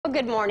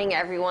Good morning,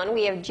 everyone.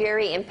 We have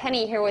Jerry and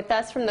Penny here with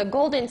us from the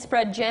Golden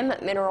Spread Gem,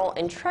 Mineral,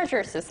 and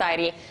Treasure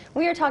Society.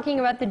 We are talking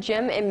about the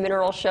Gem and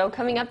Mineral Show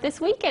coming up this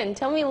weekend.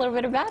 Tell me a little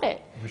bit about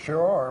it. We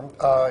sure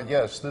are.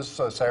 Yes, this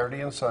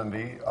Saturday and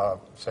Sunday,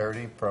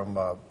 Saturday from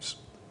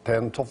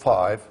 10 till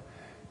 5,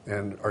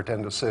 or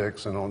 10 to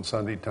 6, and on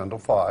Sunday 10 till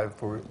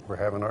 5, we're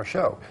having our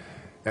show.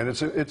 And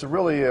it's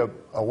really a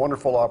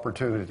wonderful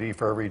opportunity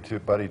for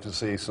everybody to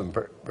see some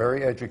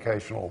very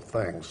educational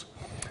things.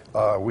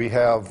 We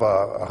have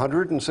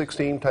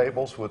 116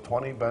 tables with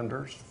 20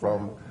 vendors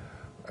from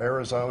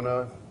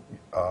Arizona,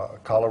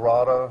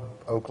 Colorado,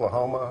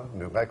 Oklahoma,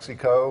 New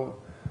Mexico,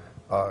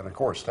 and of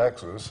course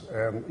Texas,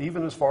 and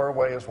even as far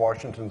away as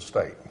Washington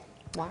State.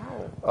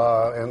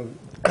 Wow. And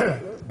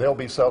they'll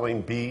be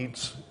selling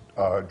beads,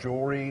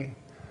 jewelry,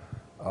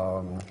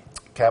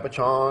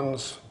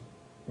 cabochons,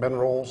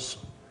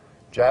 minerals,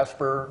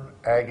 jasper,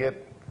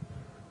 agate,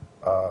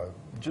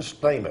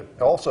 just name it.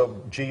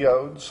 Also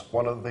geodes.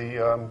 One of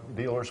the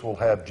dealers will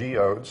have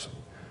geodes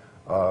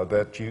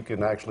that you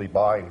can actually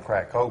buy and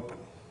crack open.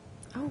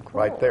 Oh,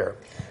 cool. Right there.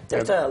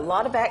 There's a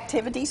lot of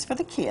activities for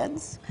the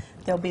kids.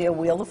 There'll be a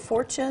Wheel of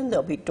Fortune,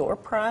 there'll be door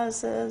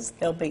prizes,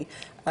 there'll be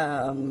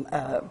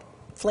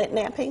flint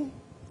knapping,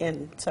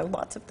 and so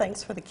lots of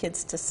things for the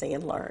kids to see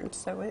and learn.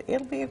 So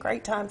it'll be a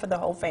great time for the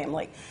whole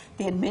family.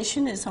 The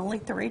admission is only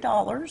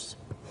 $3,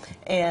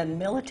 and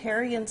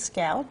military and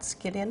scouts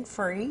get in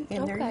free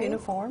in their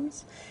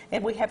uniforms.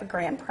 And we have a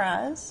grand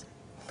prize.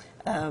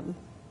 You want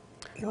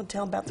to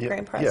tell them about the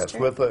grand prize? Yes,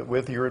 Jerry?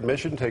 with your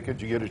admission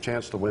ticket, you get a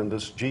chance to win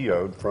this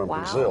geode from Wow.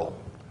 Brazil.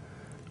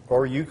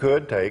 Or you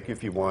could take,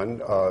 if you won,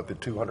 the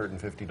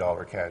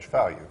 $250 cash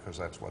value, because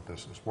that's what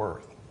this is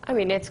worth. I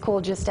mean, it's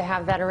cool just to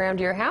have that around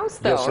your house,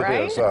 though, Yes,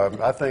 right? it is.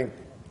 I think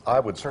I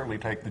would certainly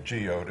take the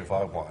geode if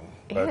I won.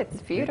 Yeah,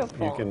 it's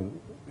beautiful.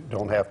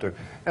 Don't have to.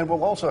 And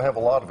we'll also have a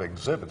lot of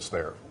exhibits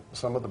there.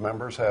 Some of the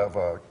members have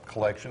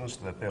collections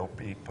that they'll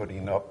be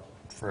putting up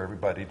for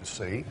everybody to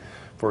see.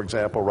 For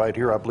example, right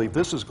here, I believe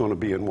this is going to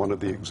be in one of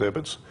the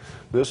exhibits.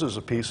 This is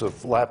a piece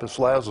of lapis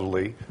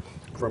lazuli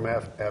from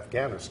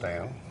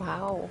Afghanistan.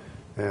 Wow.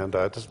 And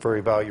it's a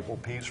very valuable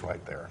piece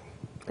right there.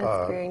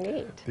 That's very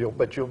neat.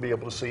 But you'll be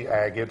able to see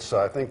agates.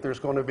 I think there's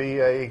going to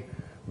be a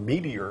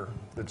meteorite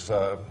that's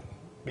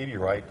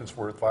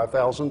worth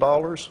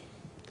 $5,000.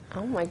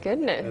 Oh, my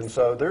goodness. And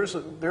so there's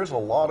a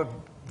lot of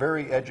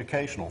very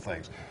educational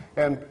things.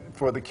 And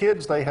for the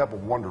kids, they have a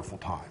wonderful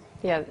time.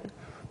 Yeah.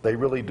 They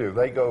really do.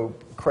 They go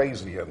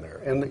crazy in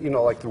there. And, you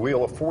know, like the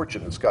Wheel of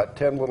Fortune, it's got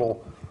 10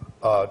 little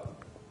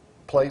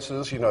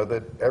places, you know,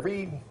 that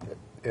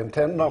in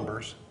 10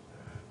 numbers.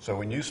 So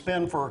when you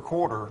spin for a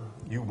quarter,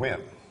 you win.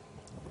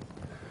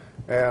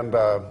 And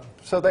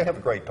so they have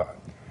a great time.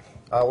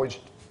 I always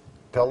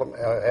tell them,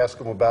 ask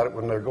them about it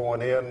when they're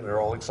going in.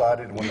 They're all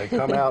excited. And when they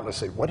come out, they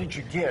say, "What did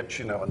you get?"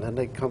 You know, and then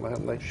they come out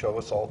and they show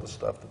us all the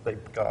stuff that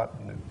they've got.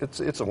 And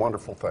it's a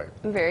wonderful thing.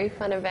 Very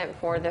fun event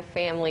for the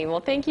family. Well,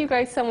 thank you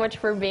guys so much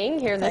for being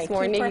here this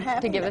morning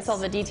to give us all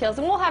the details.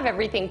 And we'll have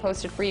everything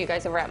posted for you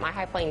guys over at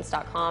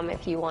myhighplains.com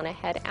if you want to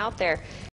head out there.